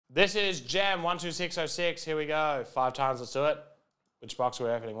This is Gem 12606. Here we go. 5 times. Let's do it. Which box are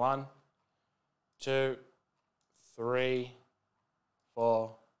we opening? 1, 2, 3,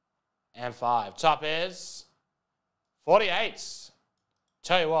 4, and 5. Top is 48s.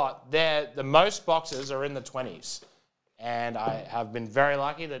 Tell you what, the most boxes are in the 20s. And I have been very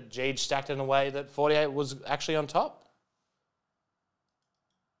lucky that Jeej stacked in a way that 48 was actually on top.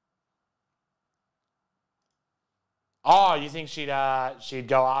 Oh, you think she'd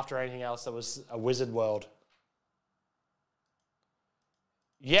go after anything else that was a Wizard World?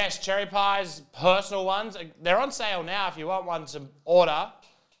 Yes, Cherry Pie's personal ones. They're on sale now if you want one to order.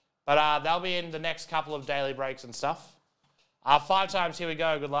 But they'll be in the next couple of daily breaks and stuff. 5 times, here we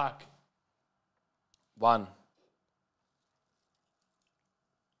go. Good luck. 1.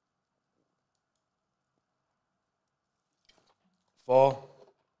 4.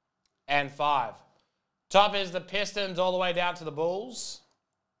 And 5. Top is the Pistons all the way down to the Bulls.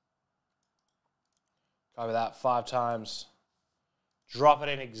 Cover that 5 times. Drop it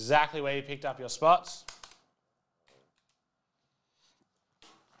in exactly where you picked up your spots.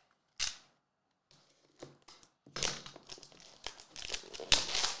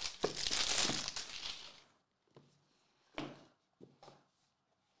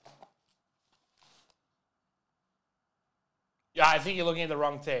 Yeah, I think you're looking at the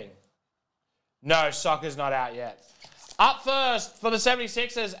wrong thing. No, soccer's not out yet. Up first for the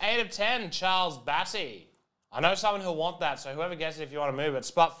 76ers, 8 of 10, Charles Bassey. I know someone who'll want that, so whoever gets it if you want to move it.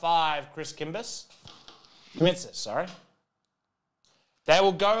 Spot 5, Chris Kiminsis, sorry. They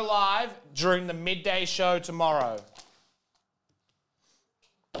will go live during the midday show tomorrow.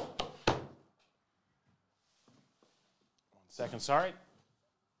 One second, sorry.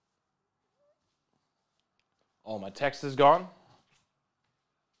 Oh, my text is gone.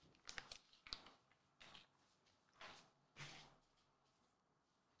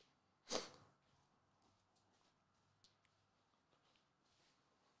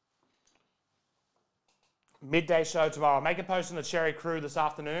 Midday show tomorrow. Make a post on the Cherry Crew this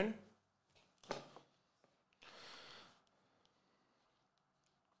afternoon.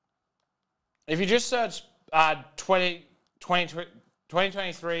 If you just search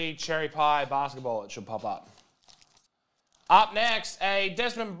 2023 Cherry Pie basketball, it should pop up. Up next, a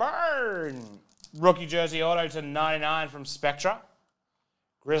Desmond Byrne rookie jersey auto to 99 from Spectra.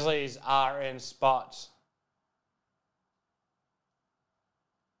 Grizzlies are in spot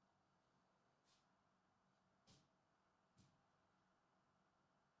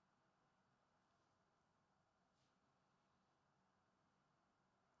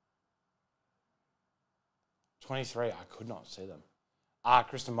 23, I could not see them.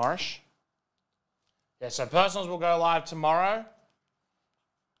 Kristen Morris. Yeah, so personals will go live tomorrow.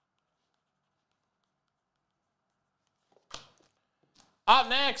 Up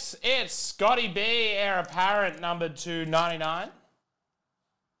next, it's Scotty B, Heir Apparent, numbered to 99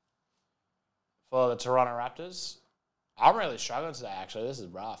 for the Toronto Raptors. I'm really struggling today, actually. This is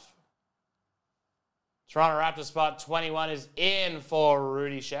rough. Toronto Raptors spot 21 is in for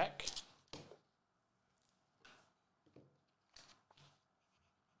Rudy Sheck.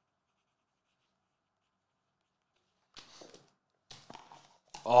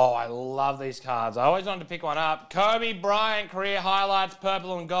 Oh, I love these cards. I always wanted to pick one up. Kobe Bryant, career highlights,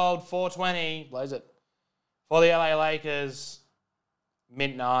 purple and gold, 420. Blaze it. For the LA Lakers,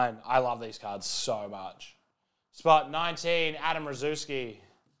 mint 9. I love these cards so much. Spot 19, Adam Rzuski.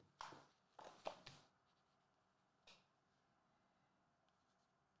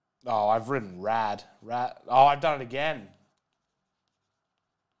 Oh, I've written rad. Oh, I've done it again.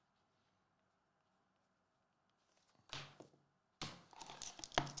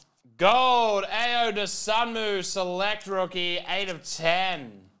 Gold, Ayo Dosunmu, select rookie, 8 of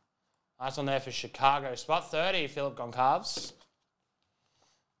 10. Nice one there for Chicago. Spot 30, Philip Goncalves.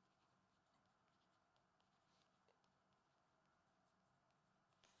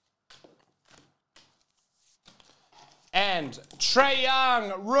 And Trae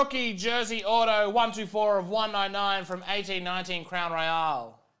Young, rookie jersey auto, 124 of 199 from 1819 Crown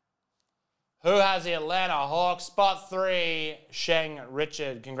Royale. Who has the Atlanta Hawks? Spot 3, Sheng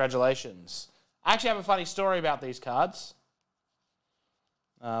Richard. Congratulations. I actually have a funny story about these cards.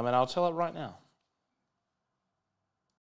 And I'll tell it right now.